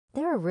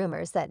There are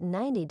rumors that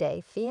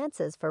 90-day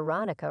fiancé's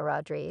Veronica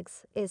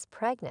Rodriguez is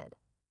pregnant.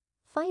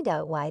 Find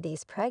out why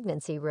these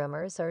pregnancy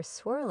rumors are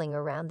swirling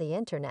around the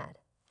internet.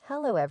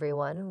 Hello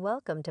everyone,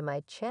 welcome to my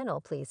channel.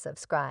 Please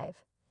subscribe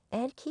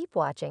and keep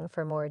watching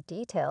for more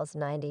details.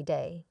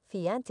 90-day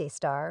fiancé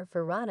star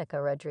Veronica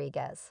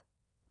Rodriguez,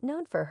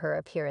 known for her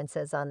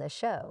appearances on the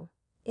show,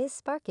 is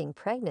sparking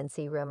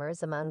pregnancy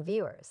rumors among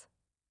viewers.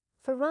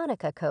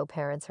 Veronica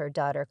co-parents her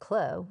daughter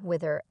Chloe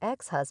with her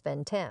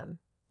ex-husband Tim,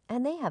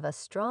 and they have a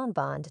strong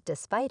bond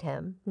despite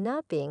him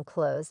not being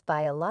Chloe's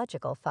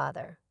biological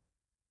father.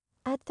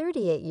 At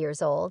 38 years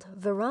old,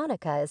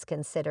 Veronica is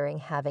considering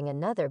having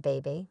another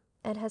baby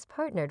and has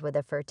partnered with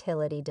a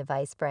fertility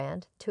device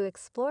brand to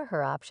explore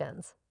her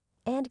options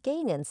and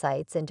gain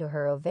insights into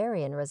her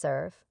ovarian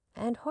reserve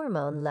and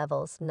hormone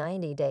levels.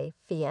 90-day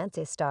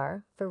fiancé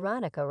star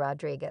Veronica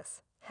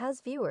Rodriguez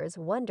has viewers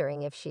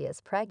wondering if she is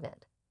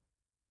pregnant.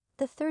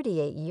 The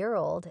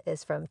 38-year-old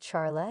is from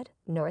Charlotte,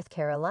 North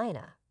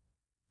Carolina.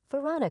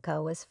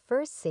 Veronica was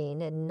first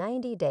seen in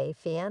 90-Day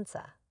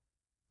Fiancé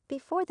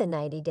before the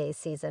 90-Day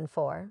Season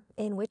 4,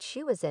 in which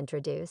she was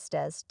introduced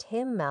as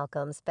Tim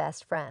Malcolm's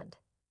best friend.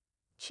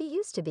 She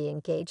used to be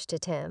engaged to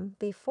Tim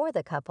before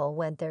the couple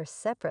went their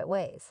separate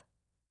ways.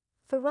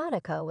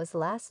 Veronica was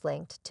last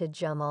linked to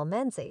Jamal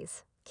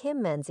Menzies, Kim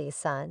Menzies'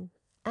 son,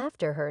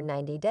 after her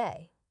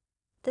 90-day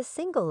The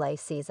Single Life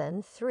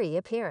Season 3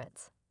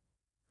 appearance.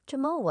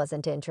 Jamal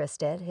wasn't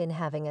interested in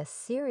having a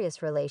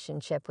serious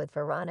relationship with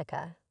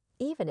Veronica,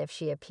 even if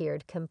she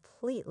appeared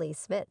completely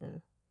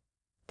smitten.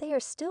 They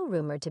are still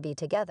rumored to be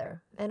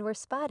together and were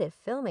spotted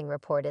filming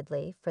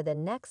reportedly for the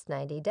next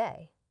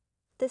 90-day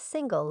The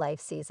Single Life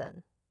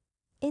season.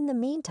 In the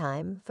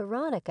meantime,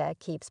 Veronica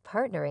keeps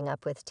partnering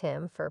up with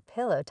Tim for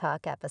Pillow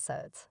Talk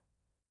episodes.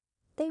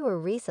 They were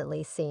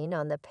recently seen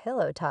on the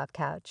Pillow Talk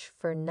couch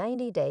for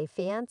 90-Day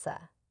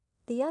Fiancé,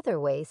 The Other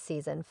Way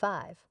Season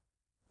 5.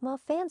 While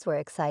fans were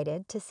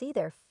excited to see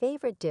their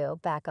favorite duo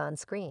back on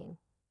screen,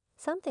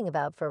 something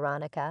about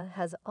Veronica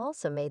has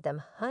also made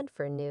them hunt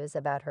for news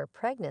about her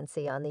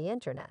pregnancy on the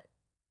internet.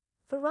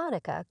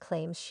 Veronica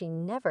claims she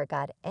never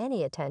got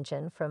any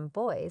attention from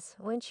boys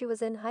when she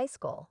was in high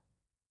school.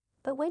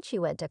 But when she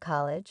went to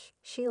college,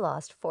 she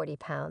lost 40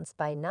 pounds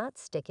by not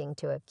sticking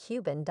to a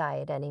Cuban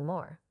diet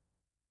anymore.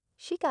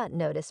 She got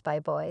noticed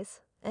by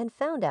boys and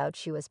found out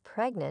she was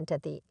pregnant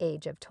at the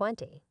age of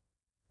 20.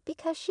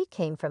 Because she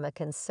came from a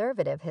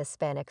conservative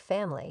Hispanic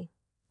family,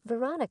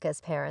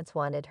 Veronica's parents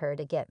wanted her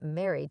to get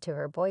married to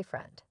her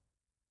boyfriend.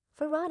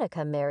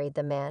 Veronica married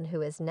the man who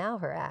is now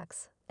her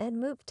ex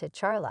and moved to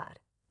Charlotte,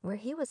 where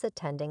he was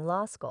attending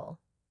law school.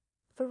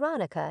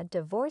 Veronica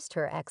divorced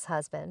her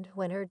ex-husband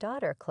when her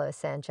daughter Chloe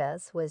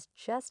Sanchez was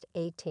just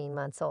 18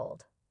 months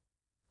old.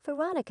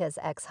 Veronica's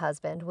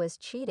ex-husband was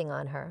cheating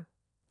on her,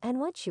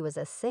 and when she was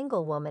a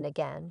single woman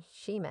again,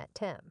 she met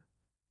Tim.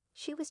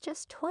 She was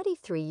just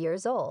 23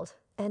 years old,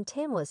 and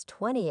Tim was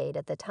 28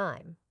 at the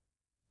time.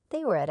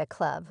 They were at a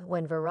club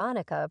when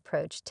Veronica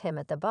approached Tim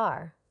at the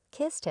bar,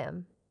 kissed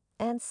him,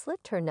 and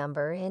slipped her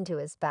number into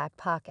his back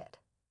pocket.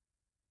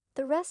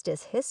 The rest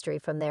is history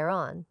from there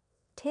on.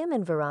 Tim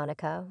and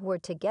Veronica were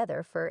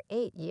together for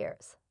 8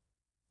 years.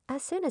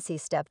 As soon as he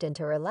stepped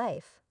into her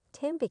life,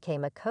 Tim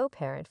became a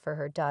co-parent for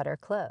her daughter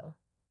Chloe.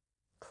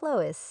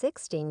 Chloe is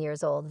 16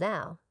 years old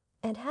now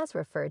and has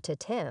referred to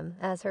Tim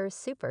as her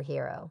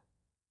superhero.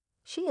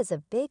 She is a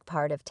big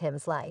part of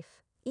Tim's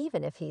life,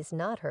 even if he's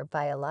not her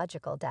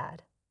biological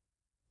dad.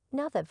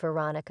 Now that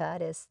Veronica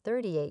is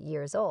 38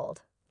 years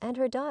old and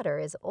her daughter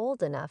is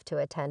old enough to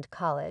attend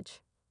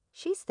college,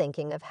 she's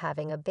thinking of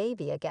having a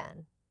baby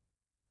again.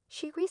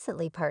 She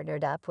recently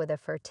partnered up with a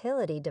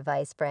fertility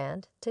device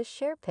brand to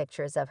share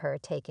pictures of her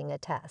taking a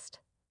test.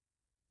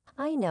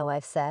 "I know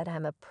I've said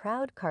I'm a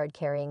proud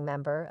card-carrying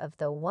member of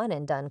the One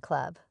and Done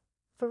Club,"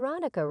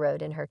 Veronica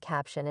wrote in her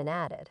caption and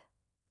added,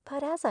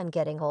 "But as I'm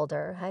getting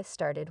older, I've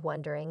started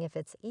wondering if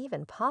it's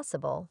even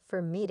possible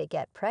for me to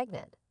get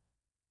pregnant."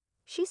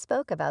 She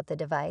spoke about the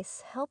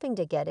device helping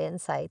to get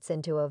insights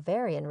into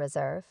ovarian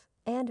reserve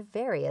and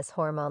various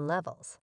hormone levels.